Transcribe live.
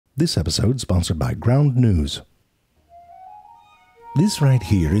This episode sponsored by Ground News. This right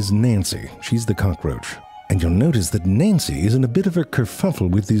here is Nancy. She's the cockroach. And you'll notice that Nancy is in a bit of a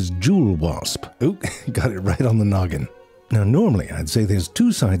kerfuffle with this jewel wasp. Oh, got it right on the noggin. Now normally I'd say there's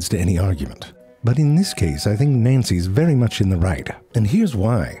two sides to any argument. But in this case I think Nancy's very much in the right. And here's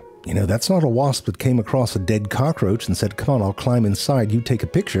why. You know, that's not a wasp that came across a dead cockroach and said, "Come on, I'll climb inside, you take a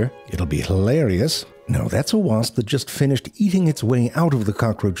picture. It'll be hilarious." No, that's a wasp that just finished eating its way out of the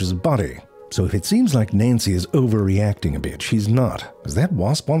cockroach's body. So if it seems like Nancy is overreacting a bit, she's not, because that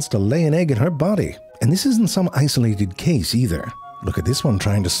wasp wants to lay an egg in her body. And this isn't some isolated case either. Look at this one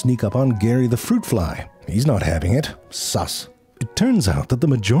trying to sneak up on Gary the fruit fly. He's not having it. Sus. It turns out that the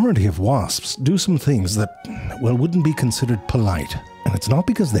majority of wasps do some things that, well, wouldn't be considered polite. And it's not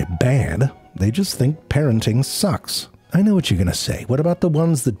because they're bad, they just think parenting sucks. I know what you're gonna say. What about the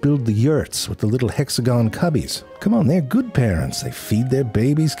ones that build the yurts with the little hexagon cubbies? Come on, they're good parents. They feed their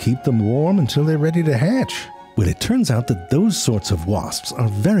babies, keep them warm until they're ready to hatch. Well, it turns out that those sorts of wasps are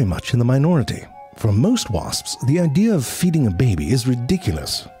very much in the minority. For most wasps, the idea of feeding a baby is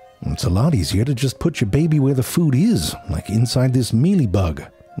ridiculous. It's a lot easier to just put your baby where the food is, like inside this mealy bug,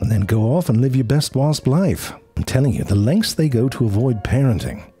 and then go off and live your best wasp life. I'm telling you, the lengths they go to avoid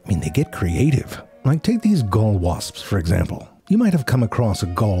parenting. I mean, they get creative. Like take these gall wasps, for example. You might have come across a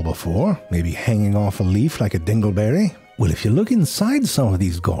gall before, maybe hanging off a leaf like a dingleberry. Well, if you look inside some of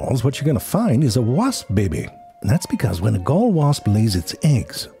these galls, what you're going to find is a wasp baby. And that's because when a gall wasp lays its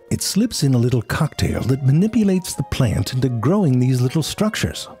eggs, it slips in a little cocktail that manipulates the plant into growing these little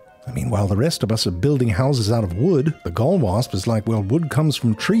structures. I mean, while the rest of us are building houses out of wood, the gall wasp is like, well, wood comes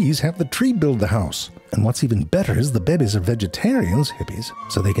from trees, have the tree build the house. And what's even better is the babies are vegetarians, hippies,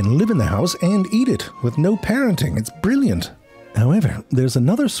 so they can live in the house and eat it with no parenting. It's brilliant. However, there's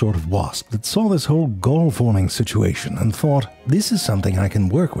another sort of wasp that saw this whole gall forming situation and thought, this is something I can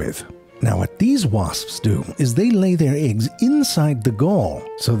work with. Now what these wasps do is they lay their eggs inside the gall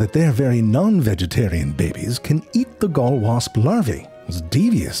so that their very non-vegetarian babies can eat the gall wasp larvae. It's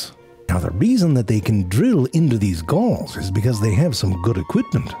devious. Now the reason that they can drill into these galls is because they have some good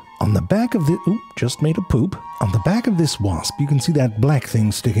equipment. On the back of the... Oop, just made a poop. On the back of this wasp, you can see that black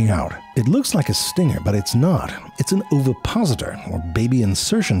thing sticking out. It looks like a stinger, but it's not. It's an ovipositor, or baby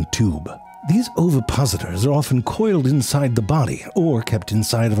insertion tube. These ovipositors are often coiled inside the body, or kept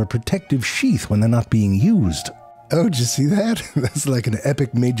inside of a protective sheath when they're not being used. Oh, did you see that? That's like an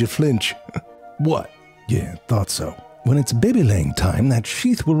epic made you flinch. What? Yeah, thought so. When it's baby-laying time, that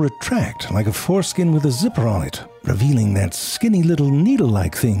sheath will retract like a foreskin with a zipper on it, revealing that skinny little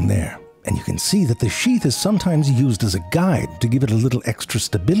needle-like thing there. And you can see that the sheath is sometimes used as a guide to give it a little extra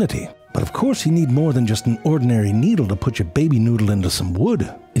stability. But of course you need more than just an ordinary needle to put your baby noodle into some wood.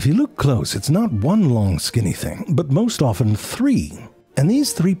 If you look close, it's not one long skinny thing, but most often three. And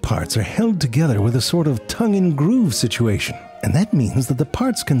these three parts are held together with a sort of tongue-in-groove situation. And that means that the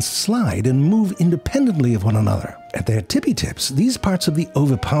parts can slide and move independently of one another. At their tippy tips, these parts of the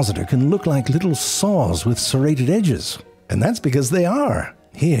ovipositor can look like little saws with serrated edges. And that's because they are.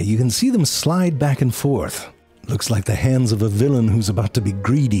 Here, you can see them slide back and forth. Looks like the hands of a villain who's about to be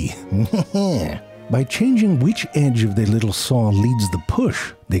greedy. By changing which edge of their little saw leads the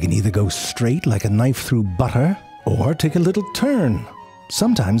push, they can either go straight like a knife through butter, or take a little turn.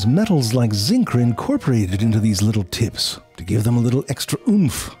 Sometimes metals like zinc are incorporated into these little tips to give them a little extra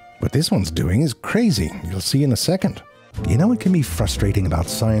oomph. What this one's doing is crazy. You'll see in a second. You know what can be frustrating about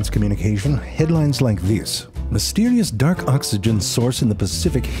science communication? Headlines like this. Mysterious dark oxygen source in the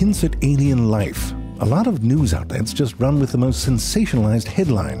Pacific hints at alien life. A lot of news outlets just run with the most sensationalized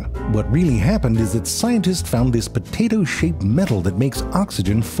headline. What really happened is that scientists found this potato-shaped metal that makes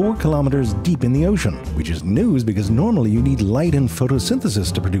oxygen 4 kilometers deep in the ocean, which is news because normally you need light and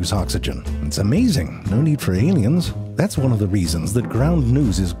photosynthesis to produce oxygen. It's amazing. No need for aliens. That's one of the reasons that Ground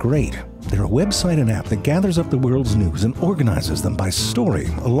News is great. They're a website and app that gathers up the world's news and organizes them by story,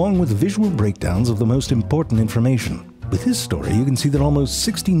 along with visual breakdowns of the most important information. With this story, you can see that almost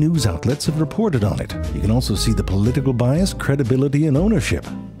 60 news outlets have reported on it. You can also see the political bias, credibility, and ownership.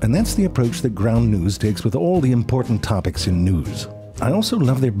 And that's the approach that Ground News takes with all the important topics in news. I also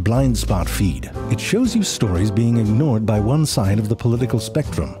love their blind spot feed. It shows you stories being ignored by one side of the political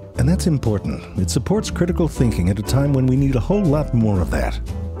spectrum. And that's important. It supports critical thinking at a time when we need a whole lot more of that.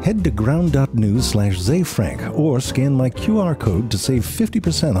 Head to ground.news/ZayFrank or scan my QR code to save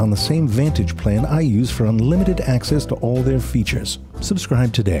 50% on the same Vantage plan I use for unlimited access to all their features.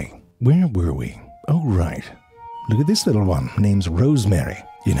 Subscribe today. Where were we? Oh, right. Look at this little one. Name's Rosemary.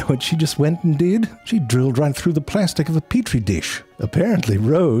 You know what she just went and did? She drilled right through the plastic of a petri dish. Apparently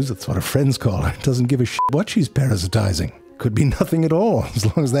Rose, that's what her friends call her, doesn't give a shit what she's parasitizing. Could be nothing at all, as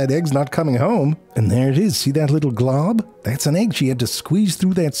long as that egg's not coming home. And there it is, see that little glob? That's an egg she had to squeeze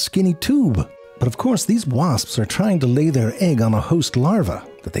through that skinny tube. But of course, these wasps are trying to lay their egg on a host larva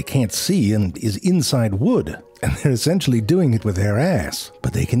that they can't see and is inside wood. And they're essentially doing it with their ass.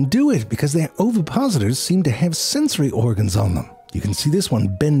 But they can do it because their ovipositors seem to have sensory organs on them. You can see this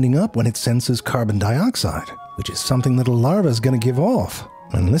one bending up when it senses carbon dioxide, which is something that a larva is going to give off.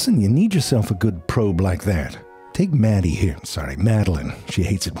 And listen, you need yourself a good probe like that. Take Maddie here. Sorry, Madeline. She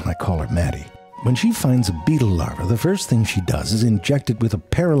hates it when I call her Maddie. When she finds a beetle larva, the first thing she does is inject it with a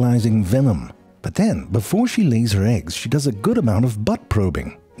paralyzing venom. But then, before she lays her eggs, she does a good amount of butt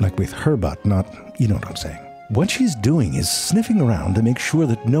probing. Like with her butt, not, you know what I'm saying. What she's doing is sniffing around to make sure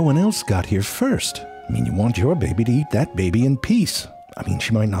that no one else got here first. I mean, you want your baby to eat that baby in peace. I mean,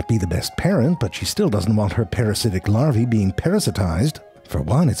 she might not be the best parent, but she still doesn't want her parasitic larvae being parasitized. For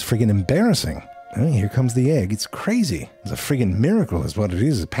one, it's friggin' embarrassing. Oh, here comes the egg. It's crazy. It's a friggin' miracle is what it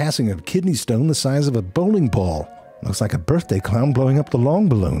is, passing a kidney stone the size of a bowling ball. Looks like a birthday clown blowing up the long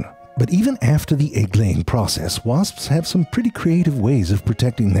balloon. But even after the egg-laying process, wasps have some pretty creative ways of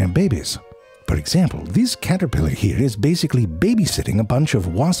protecting their babies. For example, this caterpillar here is basically babysitting a bunch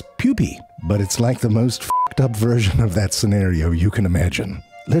of wasp pupae, but it's like the most f***ed up version of that scenario you can imagine.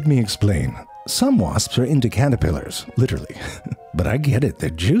 Let me explain. Some wasps are into caterpillars, literally. But I get it, they're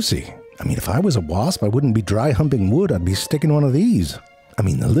juicy. I mean, if I was a wasp, I wouldn't be dry humping wood, I'd be sticking one of these. I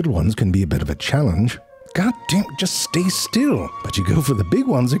mean, the little ones can be a bit of a challenge. God damn, just stay still. But you go for the big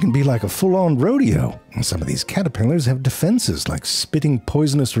ones, it can be like a full-on rodeo. And some of these caterpillars have defenses, like spitting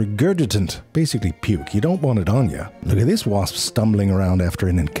poisonous regurgitant. Basically puke, you don't want it on you. Look at this wasp stumbling around after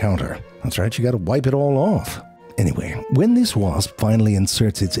an encounter. That's right, you gotta wipe it all off. Anyway, when this wasp finally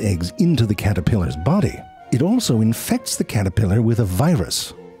inserts its eggs into the caterpillar's body, it also infects the caterpillar with a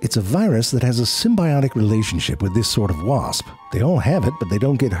virus. It's a virus that has a symbiotic relationship with this sort of wasp. They all have it, but they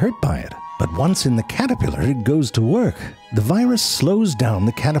don't get hurt by it. But once in the caterpillar, it goes to work. The virus slows down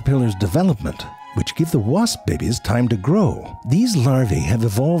the caterpillar's development, which give the wasp babies time to grow. These larvae have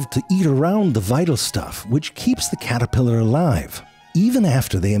evolved to eat around the vital stuff, which keeps the caterpillar alive, even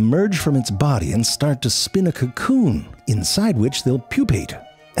after they emerge from its body and start to spin a cocoon, inside which they'll pupate.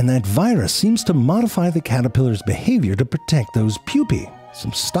 And that virus seems to modify the caterpillar's behavior to protect those pupae.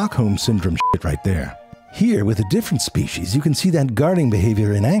 Some Stockholm Syndrome shit right there. Here, with a different species, you can see that guarding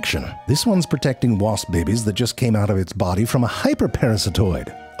behavior in action. This one's protecting wasp babies that just came out of its body from a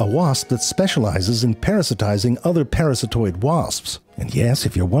hyperparasitoid, a wasp that specializes in parasitizing other parasitoid wasps. And yes,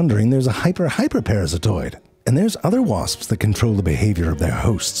 if you're wondering, there's a hyperparasitoid. And there's other wasps that control the behavior of their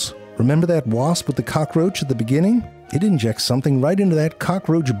hosts. Remember that wasp with the cockroach at the beginning? It injects something right into that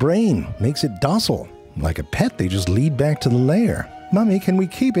cockroach brain, makes it docile. Like a pet, they just lead back to the lair. Mommy, can we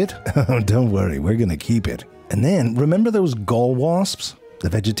keep it? Oh, don't worry, we're gonna keep it. And then, remember those gall wasps? The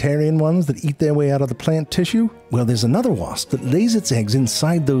vegetarian ones that eat their way out of the plant tissue? Well, there's another wasp that lays its eggs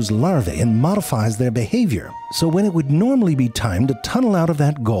inside those larvae and modifies their behavior. So when it would normally be time to tunnel out of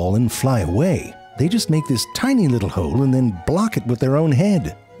that gall and fly away, they just make this tiny little hole and then block it with their own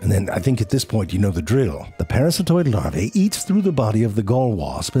head. And then I think at this point you know the drill. The parasitoid larvae eats through the body of the gall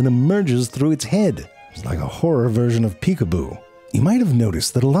wasp and emerges through its head. It's like a horror version of peekaboo. You might have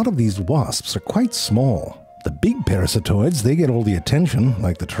noticed that a lot of these wasps are quite small. The big parasitoids, they get all the attention,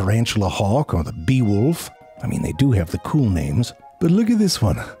 like the tarantula hawk or the bee wolf. I mean, they do have the cool names. But look at this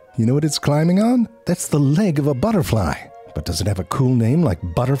one. You know what it's climbing on? That's the leg of a butterfly. But does it have a cool name like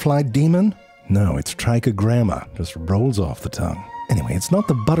butterfly demon? No, it's trichogramma. Just rolls off the tongue. Anyway, it's not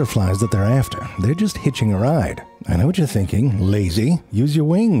the butterflies that they're after. They're just hitching a ride. I know what you're thinking. Lazy. Use your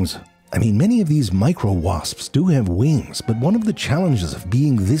wings. I mean, many of these micro-wasps do have wings, but one of the challenges of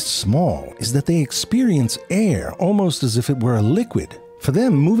being this small is that they experience air almost as if it were a liquid. For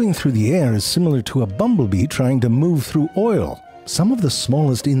them, moving through the air is similar to a bumblebee trying to move through oil. Some of the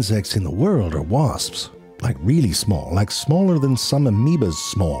smallest insects in the world are wasps. Like really small, like smaller than some amoebas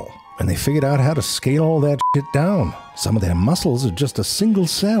small. And they figured out how to scale all that shit down. Some of their muscles are just a single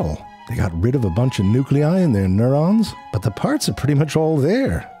cell. They got rid of a bunch of nuclei in their neurons, but the parts are pretty much all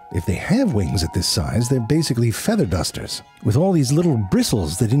there. If they have wings at this size, they're basically feather dusters, with all these little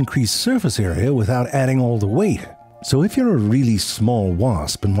bristles that increase surface area without adding all the weight. So if you're a really small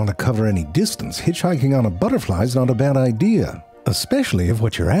wasp and want to cover any distance, hitchhiking on a butterfly is not a bad idea, especially if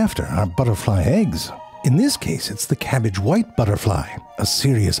what you're after are butterfly eggs. In this case, it's the cabbage white butterfly, a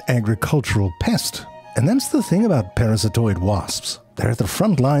serious agricultural pest. And that's the thing about parasitoid wasps. They're at the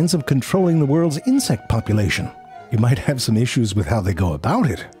front lines of controlling the world's insect population. You might have some issues with how they go about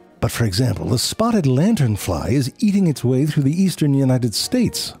it, But for example, the spotted lanternfly is eating its way through the eastern United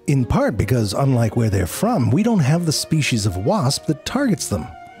States, in part because, unlike where they're from, we don't have the species of wasp that targets them.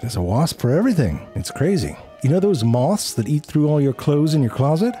 There's a wasp for everything. It's crazy. You know those moths that eat through all your clothes in your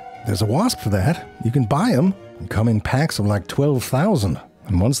closet? There's a wasp for that. You can buy them and come in packs of like 12,000.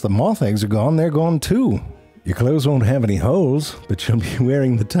 And once the moth eggs are gone, they're gone too. Your clothes won't have any holes, but you'll be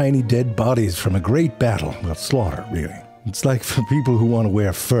wearing the tiny dead bodies from a great battle. Well, slaughter, really. It's like for people who want to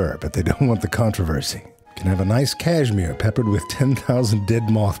wear fur, but they don't want the controversy. You can have a nice cashmere peppered with 10,000 dead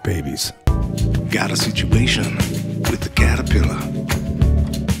moth babies. Got a situation with the caterpillar.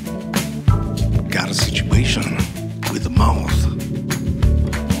 Got a situation with the moth.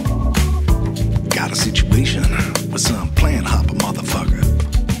 Got a situation with some plant hopper motherfucker.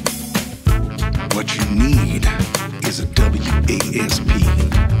 What you need is a WASP.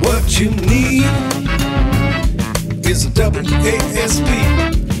 What you need is a WASP.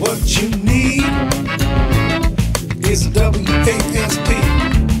 What you need is a WASP.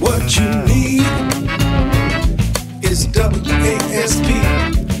 What you need is a WASP.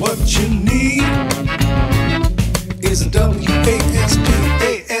 What you need is a WASP.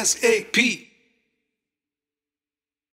 ASAP.